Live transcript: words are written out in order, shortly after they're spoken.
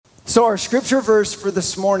So our scripture verse for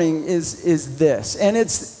this morning is this, and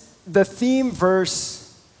it's the theme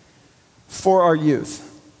verse for our youth.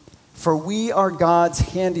 For we are God's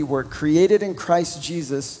handiwork, created in Christ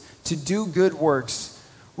Jesus to do good works,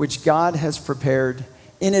 which God has prepared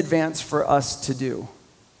in advance for us to do.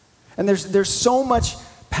 And there's so much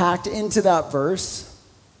packed into that verse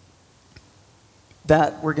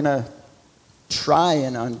that we're going to try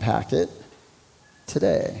and unpack it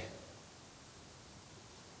today.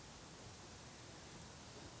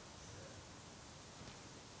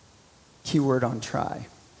 Keyword on try.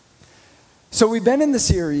 So we've been in the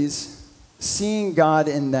series, Seeing God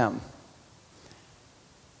in Them.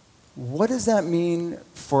 What does that mean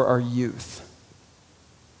for our youth?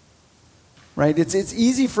 Right? It's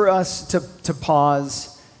easy for us to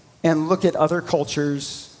pause and look at other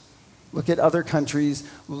cultures, look at other countries,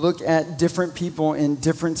 look at different people in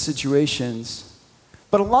different situations.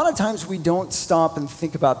 But a lot of times we don't stop and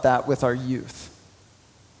think about that with our youth.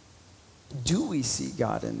 Do we see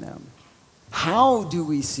God in them? How do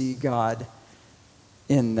we see God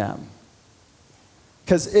in them?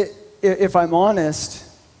 Because if I'm honest,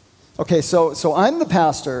 okay, so I'm the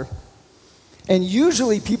pastor, and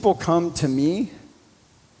usually people come to me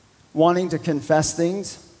wanting to confess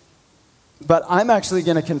things, but I'm actually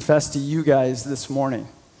going to confess to you guys this morning.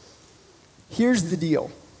 Here's the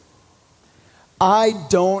deal. I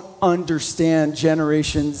don't understand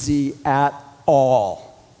Generation Z at all.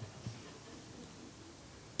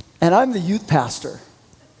 And I'm the youth pastor.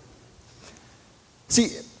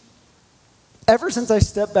 See, ever since I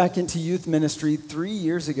stepped back into youth ministry 3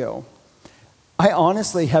 years ago, I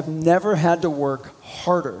honestly have never had to work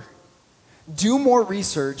harder, do more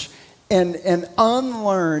research, and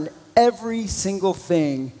unlearn every single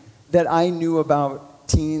thing that I knew about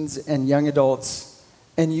teens and young adults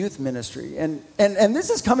and youth ministry. And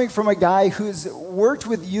this is coming from a guy who's worked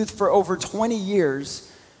with youth for over 20 years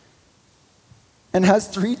and has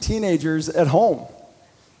 3 teenagers at home.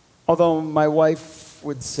 Although my wife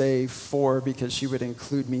would say 4 because she would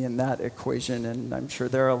include me in that equation, and I'm sure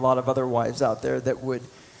there are a lot of other wives out there that would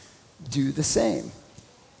do the same.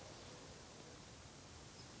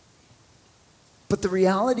 But the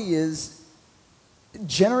reality is,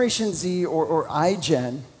 Generation Z or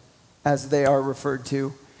iGen, as they are referred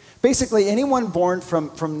to, basically anyone born from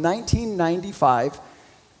 1995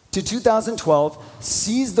 to 2012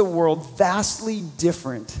 sees the world vastly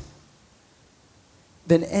different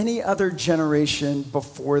than any other generation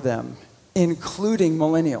before them, including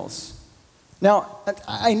millennials. Now,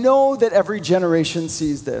 I know that every generation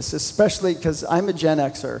sees this, especially because I'm a Gen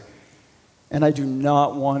Xer, and I do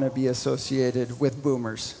not want to be associated with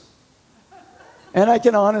boomers. And I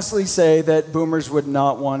can honestly say that boomers would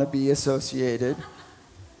not want to be associated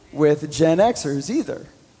with Gen Xers either,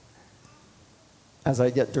 as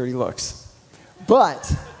I get dirty looks.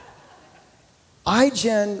 But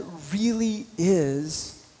iGen really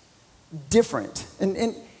is different.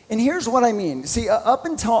 And here's what I mean. See, up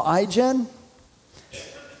until iGen,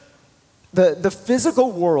 the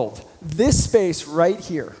physical world, this space right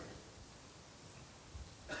here,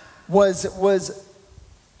 was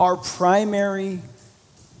our primary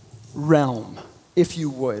realm, if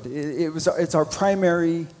you would. It's our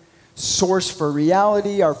primary source for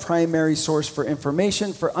reality, our primary source for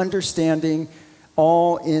information, for understanding,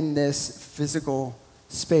 all in this physical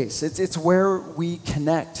space. It's where we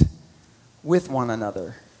connect with one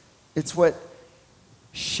another. It's what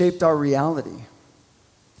shaped our reality.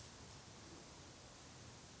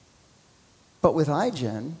 But with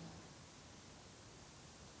iGen,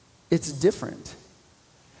 it's different.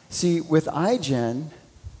 See, with iGen,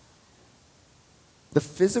 the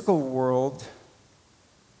physical world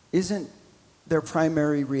isn't their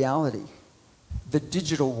primary reality. The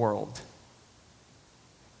digital world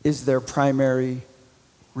is their primary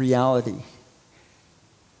reality.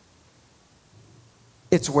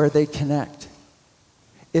 It's where they connect.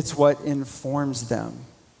 It's what informs them.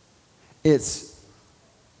 It's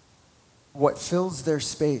what fills their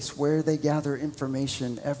space, where they gather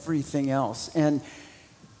information, everything else. And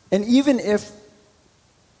even if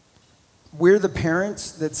we're the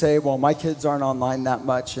parents that say, well, my kids aren't online that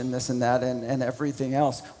much and this and that and everything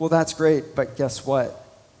else, well, that's great, but guess what?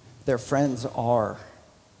 Their friends are.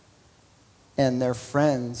 And their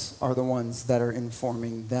friends are the ones that are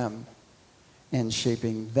informing them and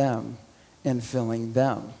shaping them and filling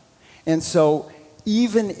them. And so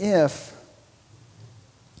even if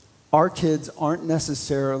our kids aren't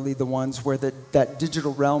necessarily the ones where that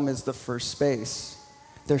digital realm is the first space,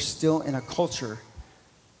 they're still in a culture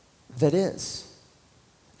that is.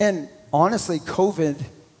 And honestly, COVID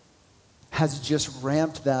has just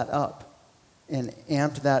ramped that up and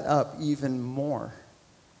amped that up even more.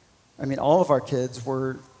 I mean, all of our kids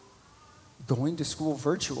were going to school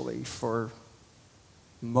virtually for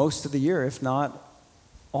most of the year, if not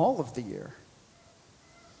all of the year.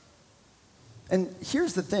 And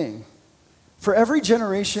here's the thing. For every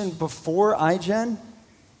generation before iGen,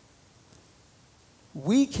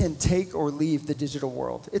 we can take or leave the digital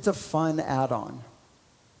world. It's a fun add-on.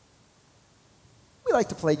 We like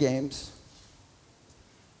to play games.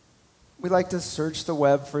 We like to search the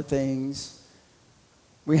web for things.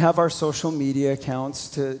 We have our social media accounts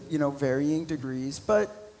to, varying degrees. But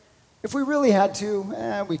if we really had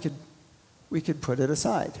to, we could put it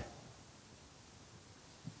aside.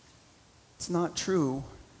 It's not true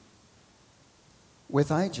with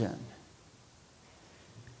iGen.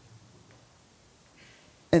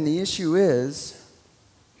 And the issue is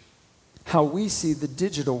how we see the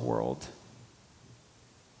digital world.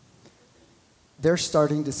 They're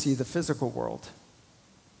starting to see the physical world.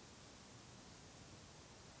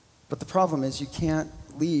 But the problem is you can't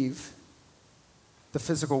leave the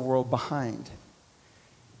physical world behind.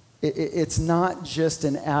 It's not just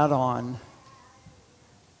an add-on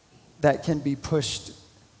that can be pushed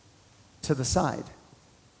to the side.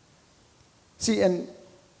 See, and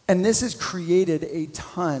this has created a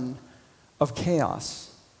ton of chaos.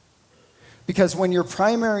 Because when your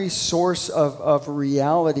primary source of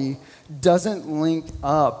reality doesn't link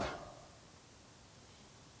up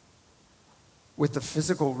with the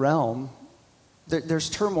physical realm, there's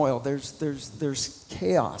turmoil, there's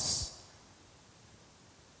chaos.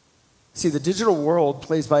 See, the digital world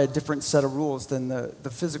plays by a different set of rules than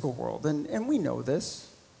the physical world, and we know this.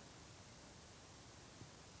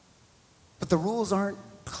 But the rules aren't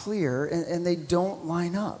clear, and they don't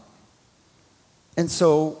line up. And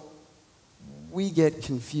so we get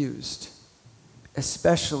confused,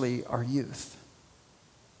 especially our youth.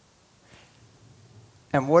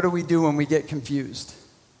 And what do we do when we get confused?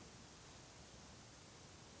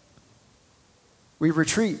 We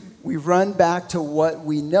retreat. We run back to what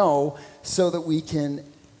we know so that we can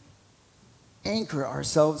anchor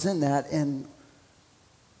ourselves in that, and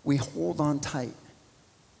we hold on tight.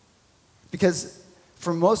 Because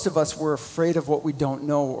for most of us, we're afraid of what we don't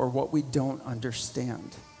know or what we don't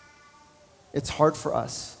understand. It's hard for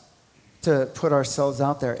us to put ourselves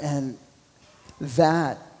out there, and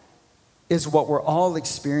that is what we're all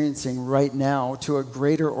experiencing right now to a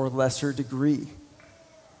greater or lesser degree.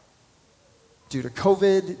 Due to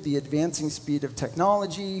COVID, the advancing speed of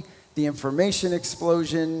technology, the information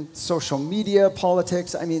explosion, social media,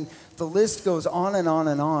 politics, the list goes on and on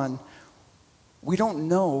and on. We don't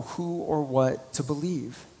know who or what to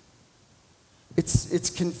believe. It's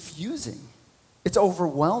confusing. It's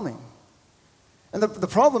overwhelming. And the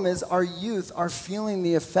problem is our youth are feeling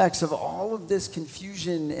the effects of all of this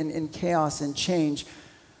confusion and chaos and change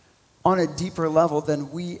on a deeper level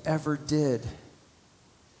than we ever did.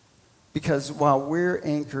 Because while we're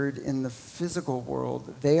anchored in the physical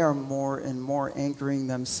world, they are more and more anchoring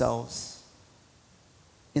themselves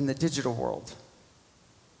in the digital world.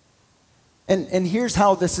 And here's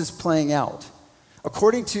how this is playing out.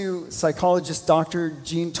 According to psychologist Dr.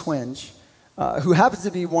 Jean Twenge, who happens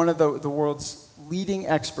to be one of the world's leading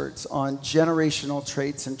experts on generational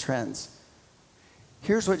traits and trends,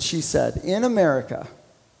 here's what she said. In America,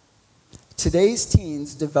 today's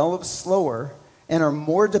teens develop slower and are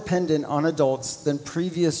more dependent on adults than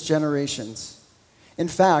previous generations. In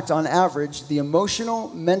fact, on average, the emotional,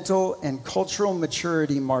 mental, and cultural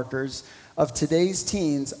maturity markers of today's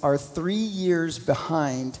teens are 3 years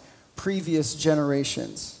behind previous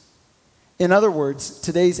generations. In other words,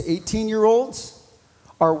 today's 18-year-olds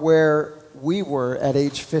are where we were at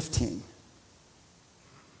age 15.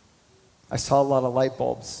 I saw a lot of light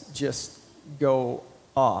bulbs just go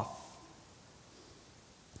off.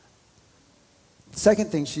 The second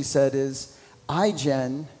thing she said is,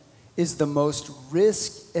 iGen is the most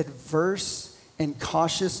risk-averse and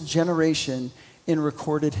cautious generation in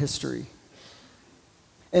recorded history.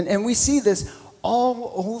 And we see this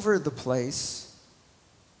all over the place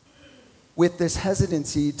with this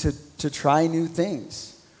hesitancy to try new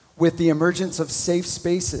things, with the emergence of safe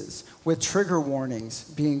spaces, with trigger warnings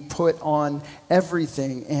being put on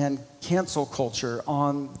everything and cancel culture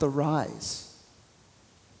on the rise.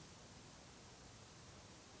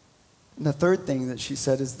 And the third thing that she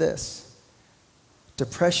said is this: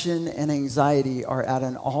 depression and anxiety are at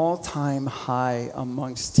an all-time high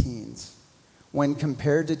amongst teens when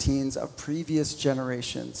compared to teens of previous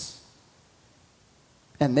generations.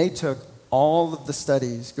 And they took all of the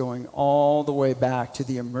studies going all the way back to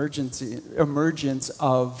the emergence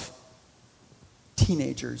of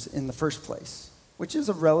teenagers in the first place, which is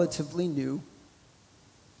a relatively new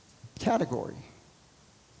category.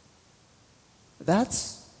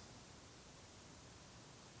 That's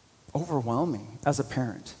overwhelming as a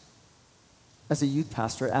parent, as a youth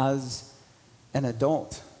pastor, as an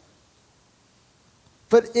adult.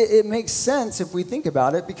 But it makes sense if we think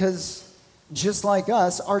about it, because just like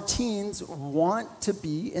us, our teens want to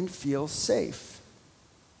be and feel safe.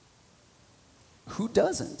 Who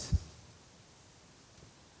doesn't?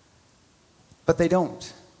 But they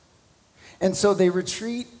don't. And so they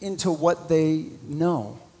retreat into what they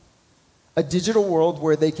know. A digital world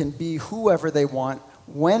where they can be whoever they want,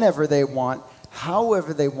 whenever they want,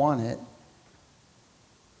 however they want it.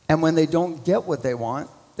 And when they don't get what they want,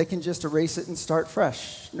 they can just erase it and start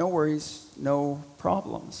fresh. No worries, no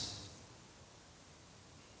problems.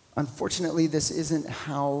 Unfortunately, this isn't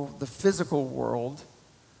how the physical world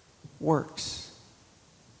works.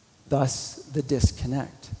 Thus, the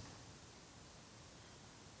disconnect.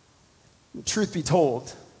 Truth be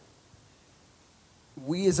told,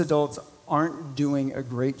 we as adults aren't doing a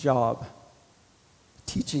great job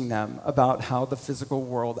teaching them about how the physical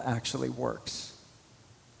world actually works.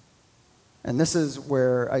 And this is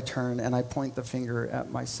where I turn and I point the finger at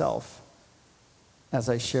myself as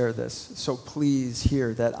I share this. So please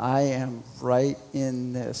hear that I am right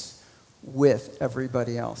in this with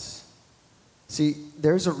everybody else. See,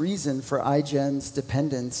 there's a reason for iGen's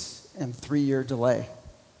dependence and 3-year delay.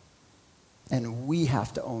 And we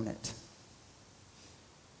have to own it.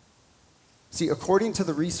 See, according to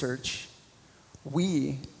the research,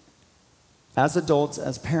 we, as adults,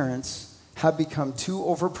 as parents, have become too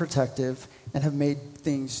overprotective and have made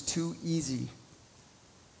things too easy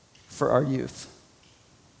for our youth.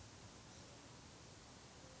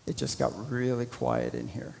 It just got really quiet in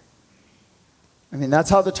here. I mean, that's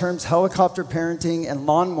how the terms helicopter parenting and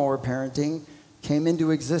lawnmower parenting came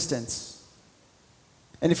into existence.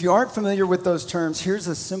 And if you aren't familiar with those terms, here's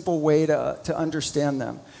a simple way to understand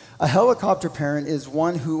them. A helicopter parent is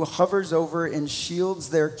one who hovers over and shields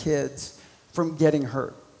their kids from getting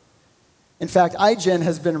hurt. In fact, iGen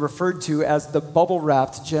has been referred to as the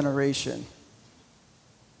bubble-wrapped generation.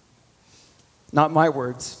 Not my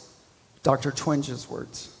words, Dr. Twinge's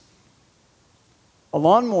words. A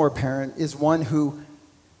lawnmower parent is one who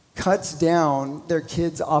cuts down their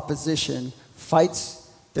kids' opposition,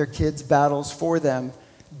 fights their kids' battles for them,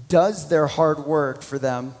 does their hard work for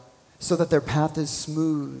them so that their path is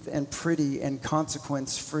smooth and pretty and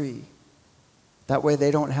consequence-free. That way they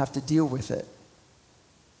don't have to deal with it.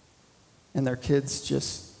 And their kids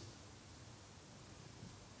just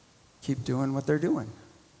keep doing what they're doing.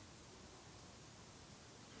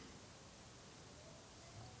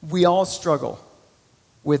 We all struggle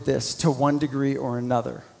with this to one degree or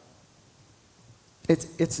another.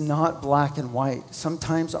 It's not black and white.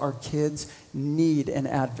 Sometimes our kids need an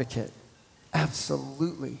advocate.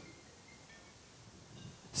 Absolutely.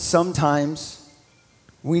 Sometimes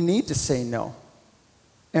we need to say no,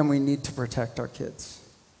 and we need to protect our kids.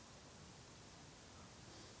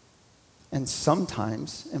 And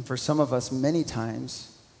sometimes, and for some of us many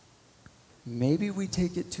times, maybe we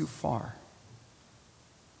take it too far.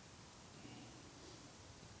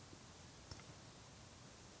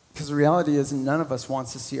 Because the reality is none of us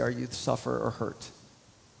wants to see our youth suffer or hurt.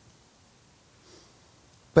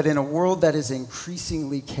 But in a world that is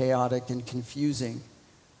increasingly chaotic and confusing,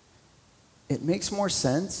 it makes more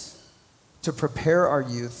sense to prepare our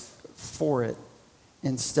youth for it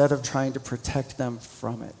instead of trying to protect them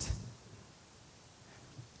from it.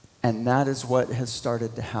 And that is what has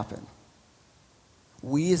started to happen.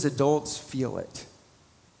 We as adults feel it.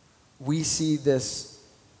 We see this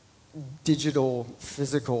digital,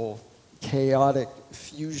 physical, chaotic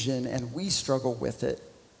fusion, and we struggle with it.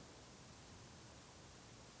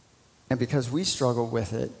 And because we struggle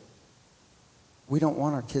with it, we don't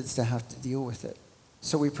want our kids to have to deal with it.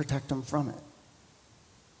 So we protect them from it.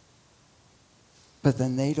 But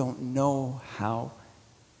then they don't know how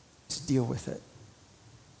to deal with it.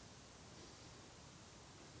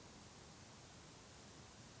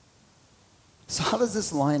 So how does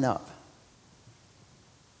this line up?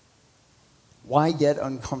 Why get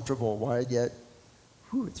uncomfortable? Why get,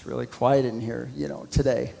 it's really quiet in here,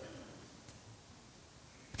 today?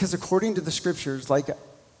 Because according to the scriptures, like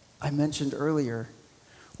I mentioned earlier,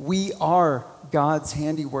 we are God's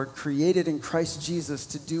handiwork, created in Christ Jesus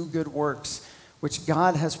to do good works, which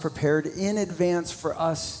God has prepared in advance for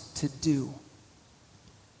us to do.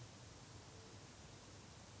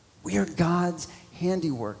 We are God's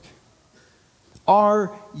handiwork.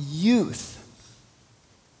 Our youth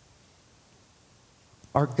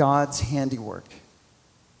are God's handiwork,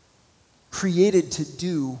 created to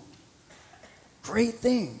do great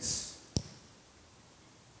things.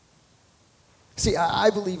 See, I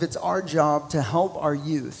believe it's our job to help our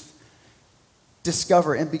youth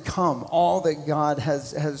discover and become all that God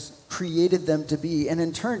has created them to be, and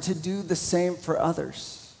in turn to do the same for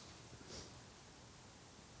others.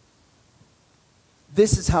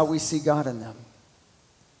 This is how we see God in them.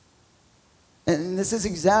 And this is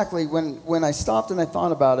exactly when I stopped and I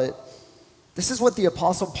thought about it, this is what the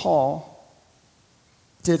Apostle Paul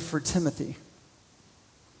did for Timothy.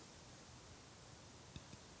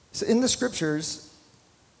 So in the scriptures,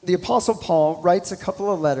 the Apostle Paul writes a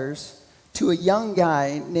couple of letters to a young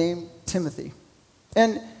guy named Timothy.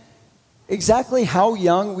 And exactly how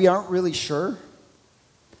young, we aren't really sure.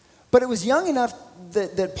 But it was young enough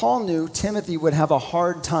that Paul knew Timothy would have a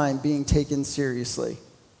hard time being taken seriously.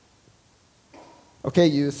 Okay,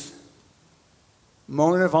 youth,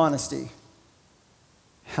 moment of honesty.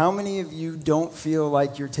 How many of you don't feel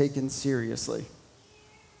like you're taken seriously?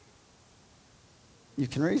 You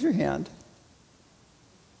can raise your hand.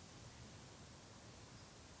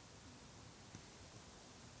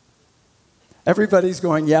 Everybody's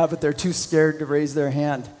going, yeah, but they're too scared to raise their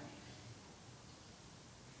hand.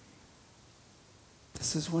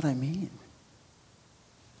 This is what I mean.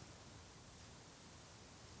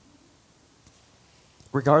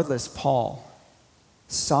 Regardless, Paul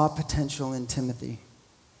saw potential in Timothy.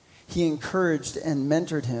 He encouraged and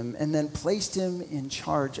mentored him and then placed him in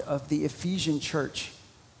charge of the Ephesian church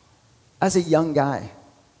as a young guy.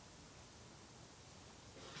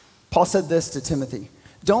 Paul said this to Timothy: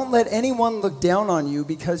 "Don't let anyone look down on you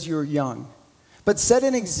because you're young, but set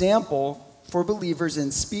an example for believers in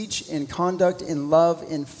speech, in conduct, in love,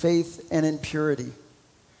 in faith, and in purity.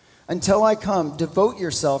 Until I come, devote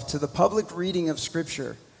yourself to the public reading of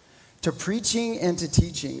Scripture, to preaching and to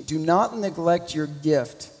teaching. Do not neglect your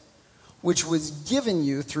gift, which was given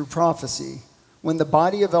you through prophecy when the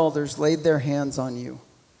body of elders laid their hands on you.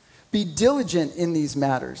 Be diligent in these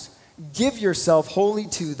matters. Give yourself wholly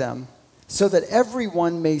to them, so that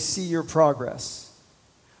everyone may see your progress.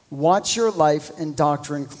 Watch your life and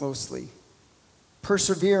doctrine closely.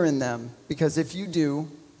 Persevere in them, because if you do,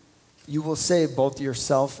 you will save both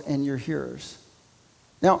yourself and your hearers."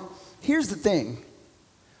 Now, here's the thing.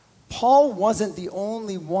 Paul wasn't the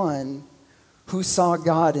only one who saw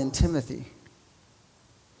God in Timothy.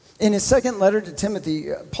 In his second letter to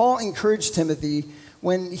Timothy, Paul encouraged Timothy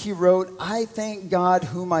when he wrote, "I thank God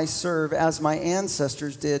whom I serve as my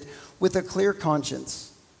ancestors did with a clear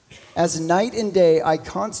conscience. As night and day I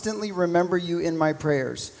constantly remember you in my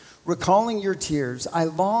prayers, recalling your tears. I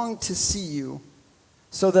long to see you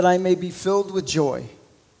so that I may be filled with joy.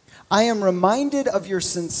 I am reminded of your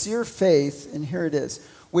sincere faith," and here it is,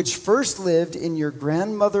 "which first lived in your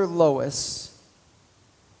grandmother Lois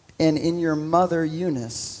and in your mother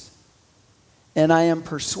Eunice, and I am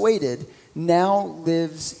persuaded now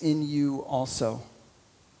lives in you also."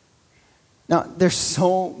 Now, there's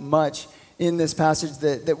so much in this passage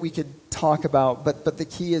that we could talk about, but the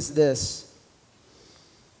key is this.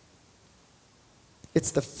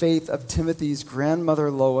 It's the faith of Timothy's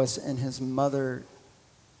grandmother Lois and his mother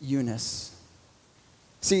Eunice.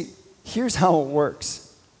 See, here's how it works.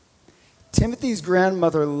 Timothy's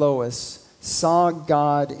grandmother Lois saw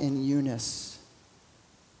God in Eunice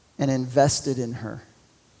and invested in her.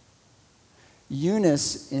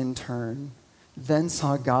 Eunice, in turn, then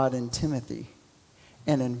saw God in Timothy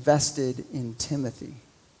and invested in Timothy.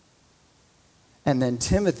 And then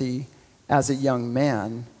Timothy, as a young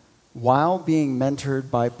man, while being mentored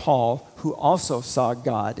by Paul, who also saw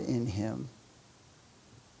God in him,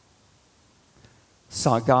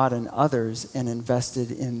 saw God in others and invested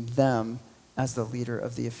in them as the leader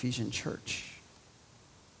of the Ephesian church.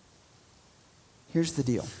 Here's the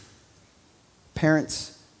deal.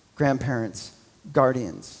 Parents, grandparents,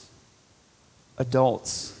 guardians,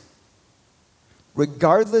 adults,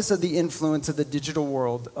 regardless of the influence of the digital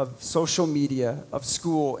world, of social media, of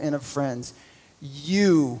school, and of friends,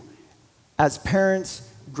 you, as parents,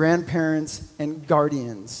 grandparents, and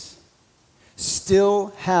guardians, still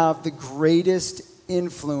have the greatest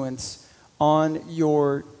influence on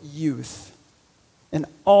your youth. And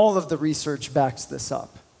all of the research backs this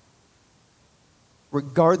up.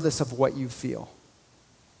 Regardless of what you feel,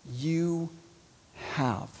 you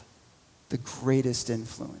have the greatest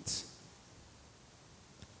influence.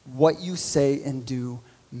 What you say and do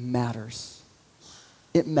matters.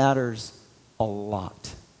 It matters a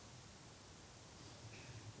lot.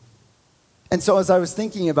 And so as I was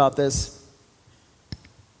thinking about this,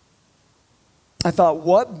 I thought,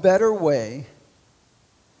 what better way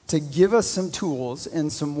to give us some tools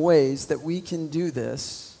and some ways that we can do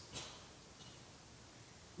this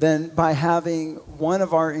than by having one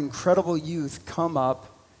of our incredible youth come up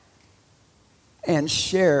and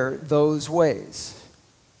share those ways.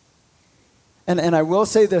 And I will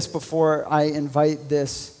say this before I invite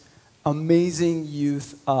this amazing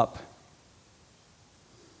youth up.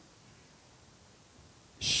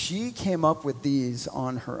 She came up with these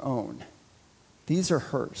on her own. These are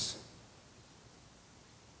hers.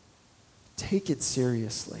 Take it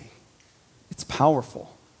seriously. It's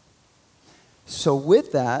powerful. So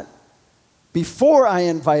with that, before I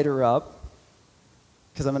invite her up,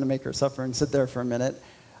 because I'm going to make her suffer and sit there for a minute,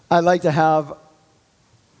 I'd like to have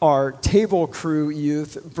our table crew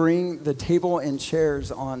youth bring the table and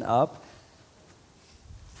chairs on up.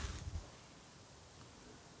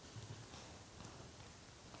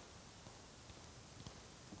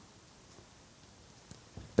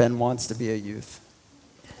 Ben wants to be a youth.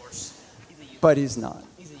 Of course. He's a youth. But he's not.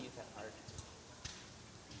 He's a youth at heart.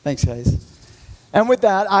 Thanks, guys. And with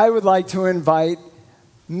that, I would like to invite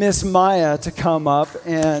Miss Maya to come up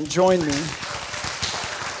and join me.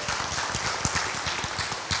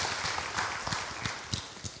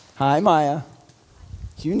 Hi, Maya.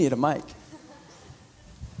 You need a mic.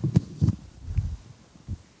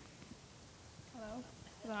 Hello.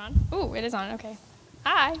 Is it on? Ooh, it is on. Okay.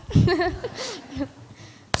 Hi.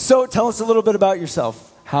 So tell us a little bit about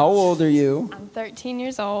yourself. How old are you? I'm 13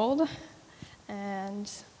 years old, and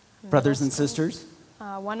Brothers and sisters?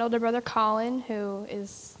 one older brother, Colin, who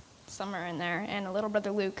is somewhere in there, and a little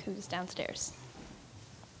brother, Luke, who's downstairs.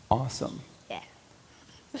 Awesome. Yeah.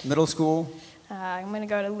 Middle school? I'm going to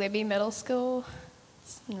go to Libby Middle School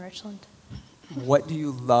in Richland. What do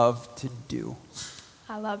you love to do?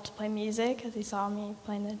 I love to play music, as you saw me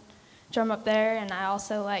playing the drum up there, and I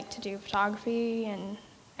also like to do photography and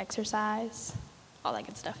exercise, all that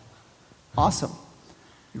good stuff. Awesome.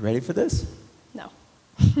 You ready for this? No.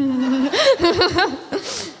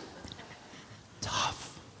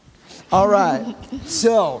 Tough. All right.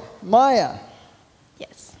 So, Maya,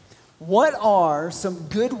 Yes. what are some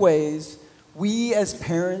good ways we as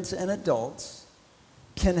parents and adults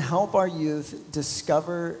can help our youth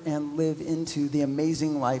discover and live into the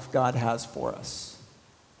amazing life God has for us?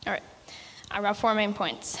 All right. I've got 4 main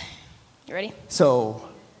points. You ready? So,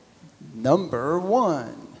 number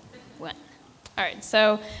 1. One. All right,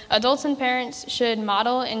 so adults and parents should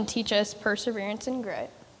model and teach us perseverance and grit.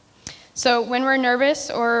 So when we're nervous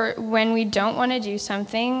or when we don't want to do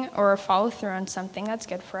something or follow through on something that's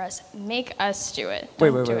good for us, make us do it.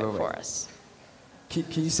 Don't do it for us. Can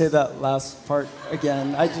you say that last part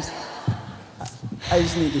again? I just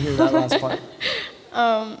need to hear that last part.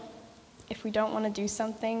 If we don't want to do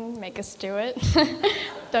something, make us do it.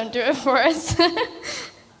 Don't do it for us.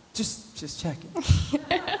 Just checking.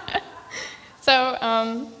 So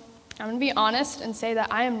I'm going to be honest and say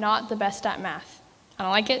that I am not the best at math. I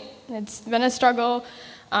don't like it. It's been a struggle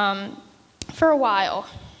for a while,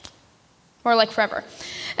 or like forever.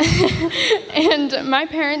 And my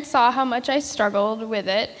parents saw how much I struggled with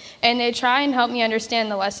it, and they try and help me understand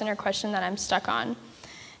the lesson or question that I'm stuck on.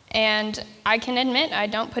 And I can admit I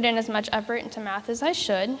don't put in as much effort into math as I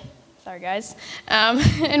should. Sorry, guys.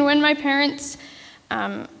 And when my parents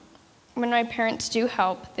do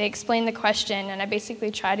help, they explain the question, and I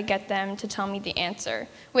basically try to get them to tell me the answer,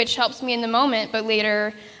 which helps me in the moment, but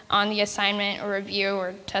later on the assignment or review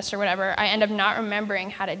or test or whatever, I end up not remembering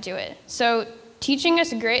how to do it. So teaching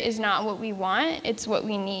us grit is not what we want, it's what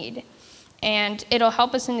we need. And it'll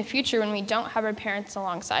help us in the future when we don't have our parents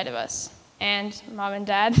alongside of us. And Mom and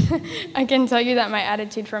Dad, I can tell you that my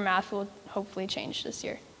attitude for math will hopefully change this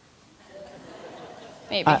year.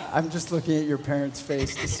 Maybe. I'm just looking at your parents'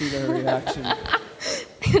 face to see their reaction.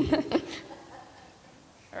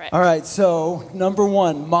 All right, so number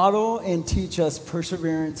 1, model and teach us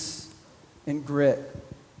perseverance and grit.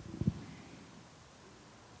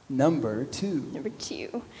 Number 2. Number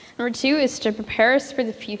two is to prepare us for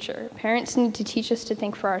the future. Parents need to teach us to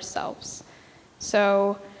think for ourselves.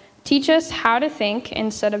 So teach us how to think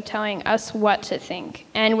instead of telling us what to think.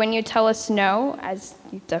 And when you tell us no, as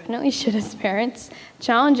you definitely should as parents,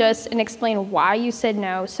 challenge us and explain why you said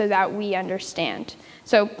no so that we understand.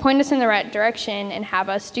 So point us in the right direction and have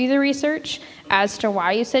us do the research as to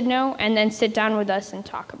why you said no, and then sit down with us and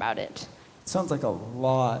talk about it. Sounds like a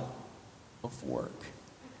lot of work.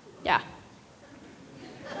 Yeah.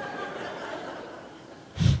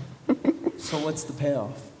 So what's the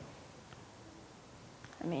payoff?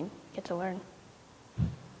 I mean, get to learn.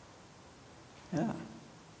 Yeah. All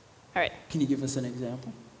right. Can you give us an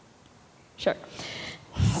example? Sure.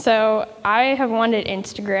 So I have wanted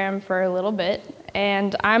Instagram for a little bit,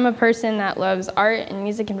 and I'm a person that loves art and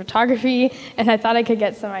music and photography, and I thought I could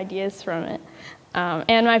get some ideas from it.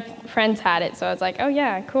 And my friends had it, so I was like, oh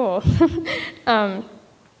yeah, cool.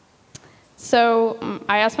 So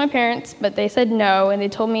I asked my parents, but they said no, and they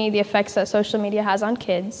told me the effects that social media has on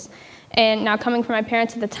kids. And now coming from my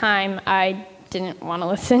parents at the time, I didn't want to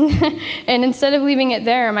listen. And instead of leaving it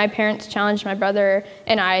there, my parents challenged my brother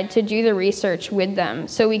and I to do the research with them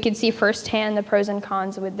so we could see firsthand the pros and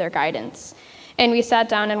cons with their guidance. And we sat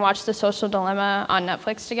down and watched The Social Dilemma on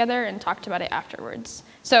Netflix together and talked about it afterwards.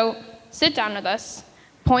 So sit down with us,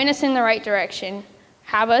 point us in the right direction,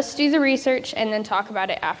 have us do the research, and then talk about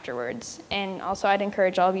it afterwards. And also I'd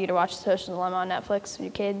encourage all of you to watch The Social Dilemma on Netflix with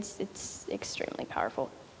your kids. It's extremely powerful.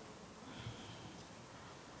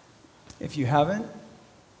 If you haven't,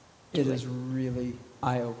 it is really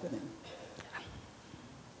eye-opening.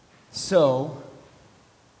 So,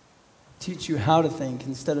 teach you how to think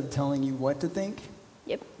instead of telling you what to think.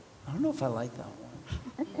 Yep. I don't know if I like that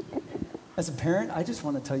one. As a parent, I just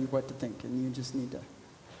want to tell you what to think, and you just need to.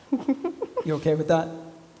 You okay with that?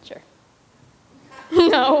 Sure.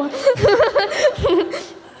 No.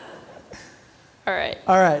 All right.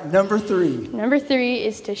 All right, number 3. Number 3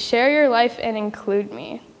 is to share your life and include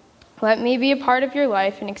me. Let me be a part of your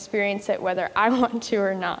life and experience it whether I want to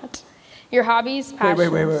or not. Your hobbies,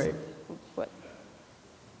 passions... Wait. What?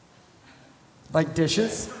 Like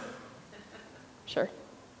dishes? Sure.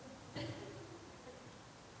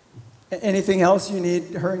 Anything else you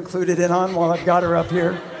need her included in on while I've got her up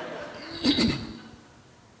here?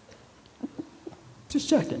 Just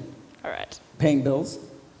checking. All right. Paying bills?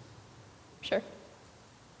 Sure.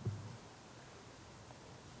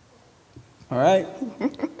 All right.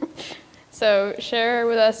 So share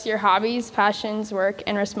with us your hobbies, passions, work,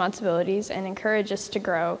 and responsibilities, and encourage us to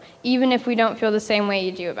grow, even if we don't feel the same way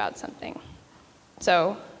you do about something.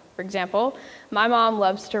 So, for example, my mom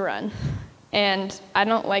loves to run, and I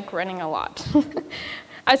don't like running a lot.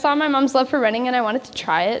 I saw my mom's love for running, and I wanted to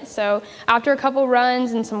try it. So after a couple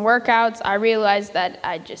runs and some workouts, I realized that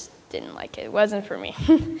I just didn't like it. It wasn't for me.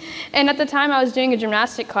 And at the time, I was doing a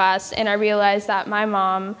gymnastic class, and I realized that my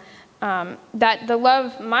mom that the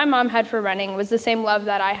love my mom had for running was the same love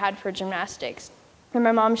that I had for gymnastics. And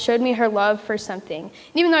my mom showed me her love for something.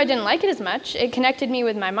 And even though I didn't like it as much, it connected me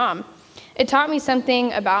with my mom. It taught me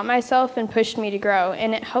something about myself and pushed me to grow,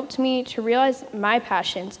 and it helped me to realize my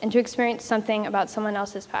passions and to experience something about someone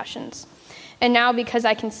else's passions. And now, because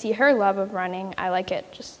I can see her love of running, I like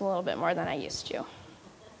it just a little bit more than I used to.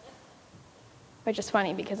 Which is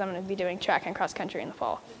funny because I'm going to be doing track and cross country in the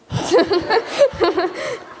fall.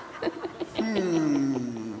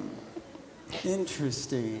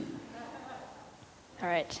 Interesting. All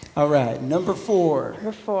right. All right, number 4.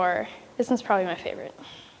 Number 4. This one's probably my favorite.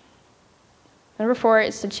 Number 4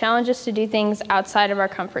 is to challenge us to do things outside of our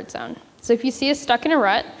comfort zone. So if you see us stuck in a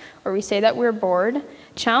rut, or we say that we're bored,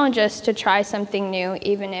 challenge us to try something new,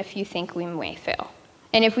 even if you think we may fail.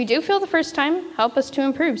 And if we do fail the first time, help us to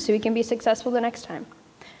improve so we can be successful the next time.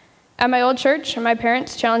 At my old church, my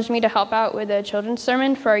parents challenged me to help out with a children's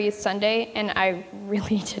sermon for our youth Sunday, and I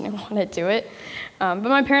really didn't want to do it. But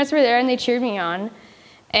my parents were there, and they cheered me on.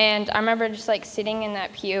 And I remember just like sitting in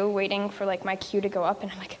that pew waiting for like my cue to go up,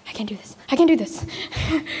 and I'm like, I can do this.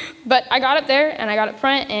 But I got up there, and I got up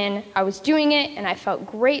front, and I was doing it, and I felt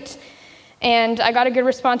great. And I got a good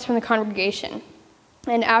response from the congregation.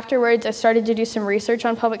 And afterwards, I started to do some research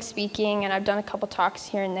on public speaking, and I've done a couple talks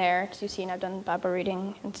here and there. As you've seen, I've done Bible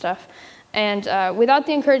reading and stuff. And without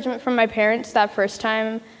the encouragement from my parents that first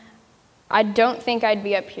time, I don't think I'd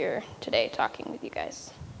be up here today talking with you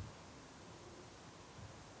guys.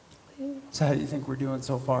 So how do you think we're doing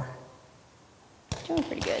so far? Doing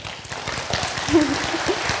pretty good.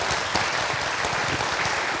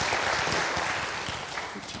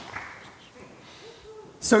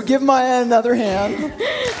 So give Maya another hand.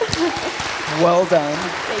 Well done.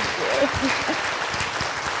 Thank you.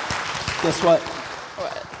 Guess what?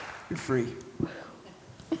 What? You're free.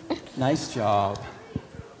 Nice job.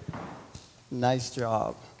 Nice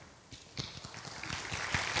job.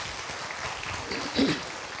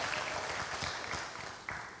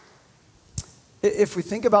 If we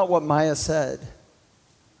think about what Maya said,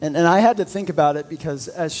 and I had to think about it because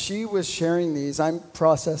as she was sharing these, I'm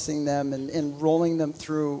processing them and rolling them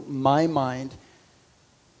through my mind.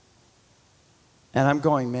 And I'm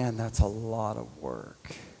going, man, that's a lot of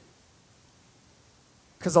work.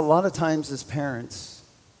 Because a lot of times as parents,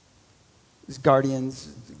 as guardians,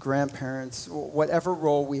 grandparents, whatever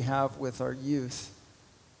role we have with our youth,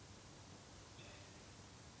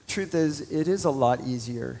 truth is, it is a lot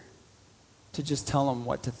easier to just tell them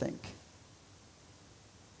what to think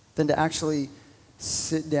than to actually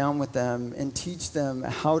sit down with them and teach them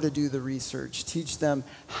how to do the research, teach them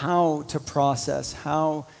how to process,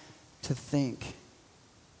 how to think.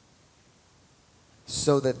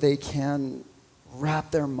 so that they can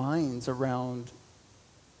wrap their minds around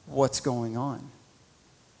what's going on.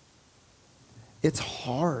 It's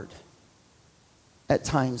hard at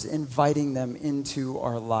times inviting them into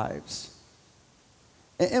our lives.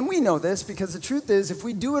 And we know this because the truth is, if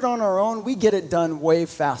we do it on our own, we get it done way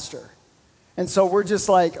faster. And so we're just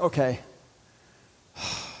like, okay,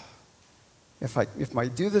 if I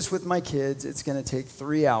do this with my kids, it's going to take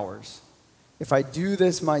 3 hours. If I do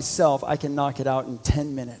this myself, I can knock it out in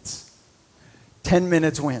 10 minutes. 10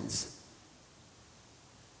 minutes wins.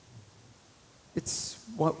 It's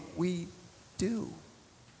what we do.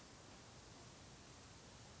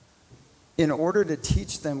 In order to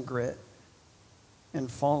teach them grit and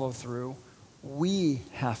follow through, we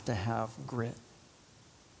have to have grit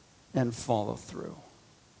and follow through.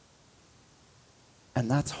 And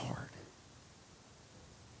that's hard.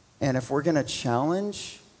 And if we're going to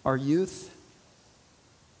challenge our youth,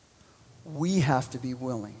 we have to be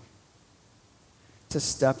willing to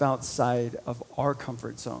step outside of our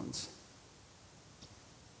comfort zones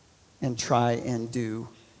and try and do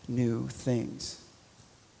new things.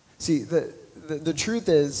 See, the truth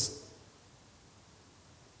is,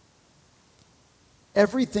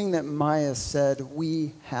 everything that Maya said,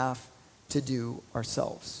 we have to do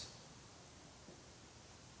ourselves.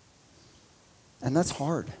 And that's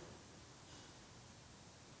hard.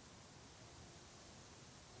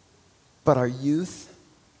 But our youth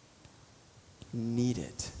need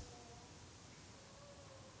it.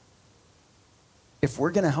 If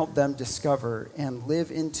we're going to help them discover and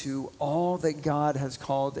live into all that God has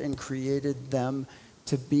called and created them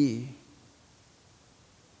to be,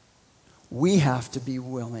 we have to be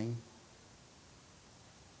willing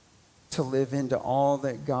to live into all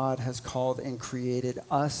that God has called and created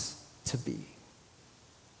us to be.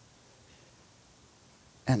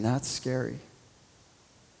 And that's scary.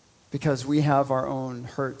 Because we have our own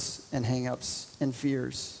hurts and hang-ups and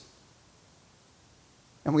fears.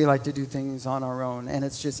 And we like to do things on our own. And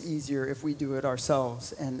it's just easier if we do it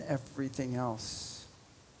ourselves and everything else.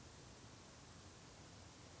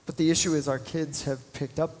 But the issue is our kids have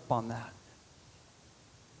picked up on that.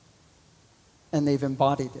 And they've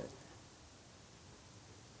embodied it.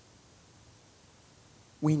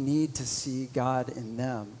 We need to see God in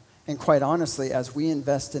them. And quite honestly, as we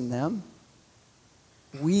invest in them,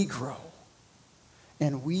 we grow,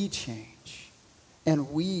 and we change,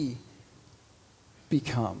 and we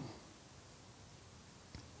become.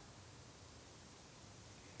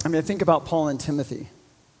 I mean, I think about Paul and Timothy.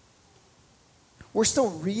 We're still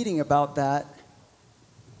reading about that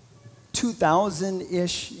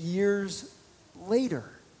 2,000-ish years later.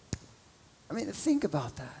 I mean, think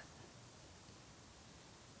about that.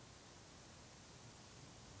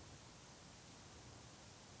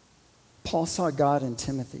 Paul saw God in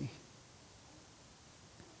Timothy.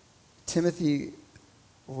 Timothy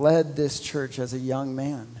led this church as a young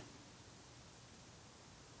man.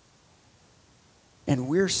 And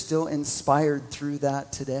we're still inspired through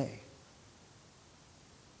that today.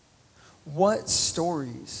 What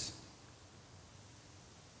stories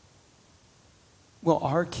will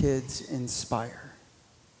our kids inspire?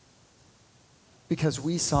 Because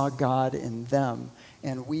we saw God in them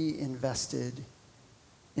and we invested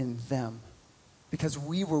in them. Because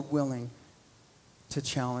we were willing to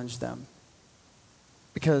challenge them.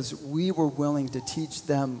 Because we were willing to teach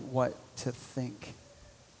them what to think.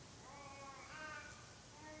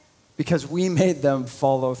 Because we made them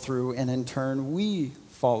follow through, and in turn, we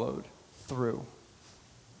followed through.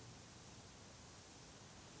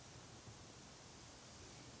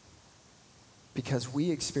 Because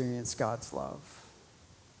we experienced God's love.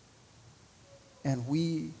 And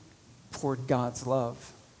we poured God's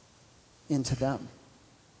love into them.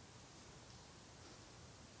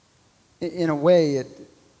 In a way,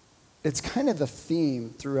 it's kind of the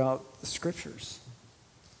theme throughout the scriptures.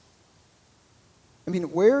 I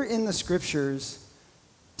mean, where in the scriptures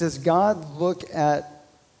does God look at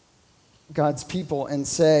God's people and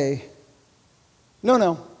say,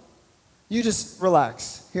 no, you just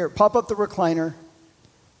relax. Here, pop up the recliner,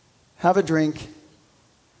 have a drink.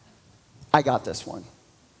 I got this one.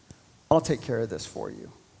 I'll take care of this for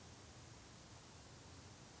you.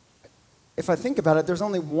 If I think about it, there's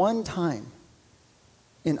only one time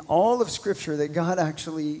in all of Scripture that God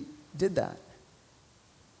actually did that.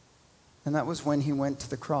 And that was when he went to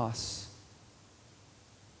the cross.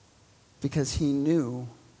 Because he knew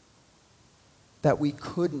that we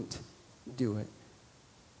couldn't do it.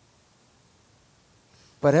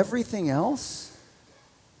 But everything else,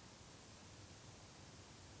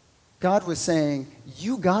 God was saying,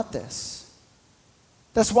 you got this.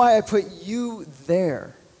 That's why I put you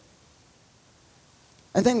there.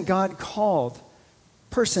 And then God called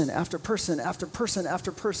person after person after person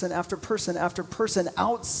after person after person after person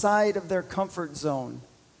outside of their comfort zone.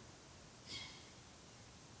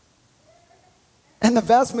 And the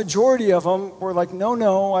vast majority of them were like,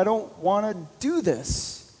 no, I don't want to do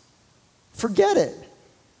this. Forget it.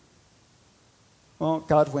 Well,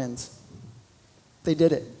 God wins. They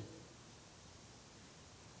did it.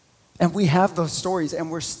 And we have those stories,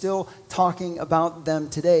 and we're still talking about them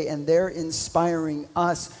today, and they're inspiring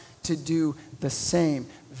us to do the same.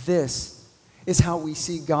 This is how we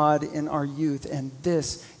see God in our youth, and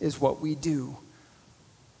this is what we do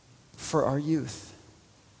for our youth.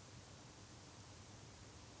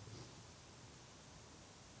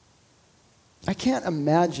 I can't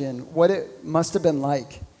imagine what it must have been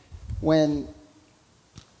like when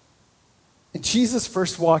Jesus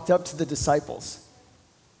first walked up to the disciples.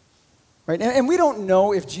 Right? And we don't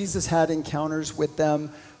know if Jesus had encounters with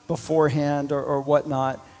them beforehand or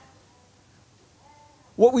whatnot.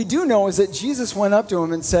 What we do know is that Jesus went up to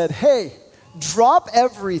him and said, hey, drop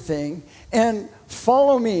everything and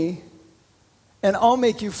follow me, and I'll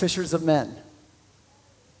make you fishers of men.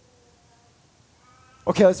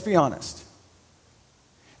 Okay, let's be honest.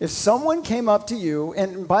 If someone came up to you,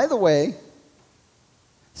 and by the way,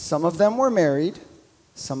 some of them were married,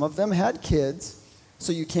 some of them had kids,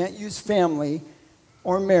 so you can't use family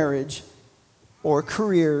or marriage or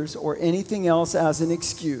careers or anything else as an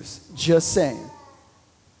excuse. Just saying.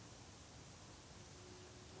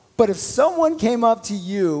 But if someone came up to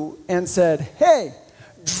you and said, hey,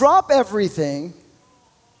 drop everything,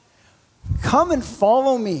 come and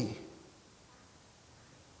follow me,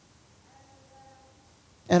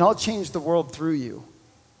 and I'll change the world through you,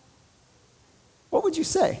 what would you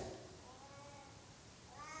say?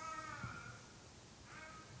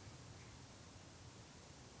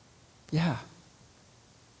 Yeah.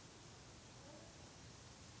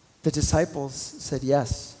 The disciples said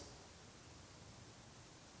yes.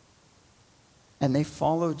 And they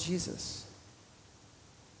followed Jesus.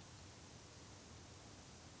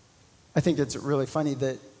 I think it's really funny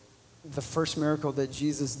that the first miracle that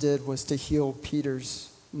Jesus did was to heal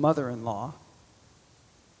Peter's mother-in-law,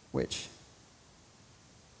 which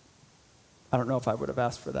I don't know if I would have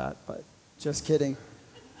asked for that, but just kidding.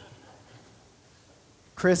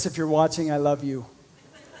 Chris, if you're watching, I love you.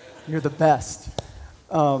 You're the best.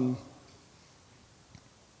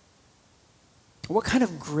 What kind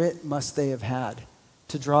of grit must they have had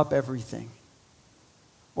to drop everything?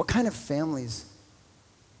 What kind of families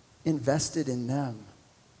invested in them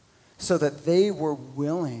so that they were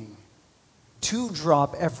willing to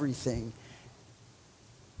drop everything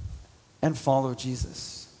and follow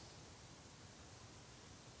Jesus?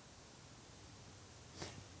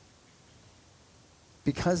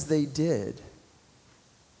 Because they did,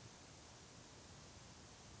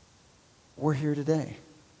 we're here today.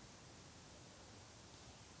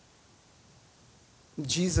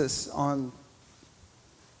 Jesus, on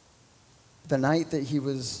the night that he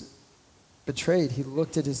was betrayed, he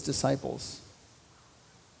looked at his disciples,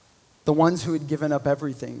 the ones who had given up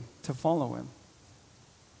everything to follow him.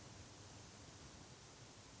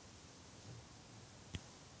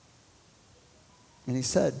 And he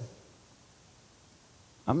said,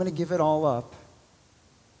 I'm going to give it all up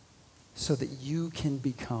so that you can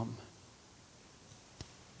become.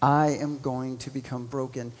 I am going to become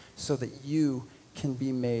broken so that you can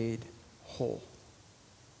be made whole.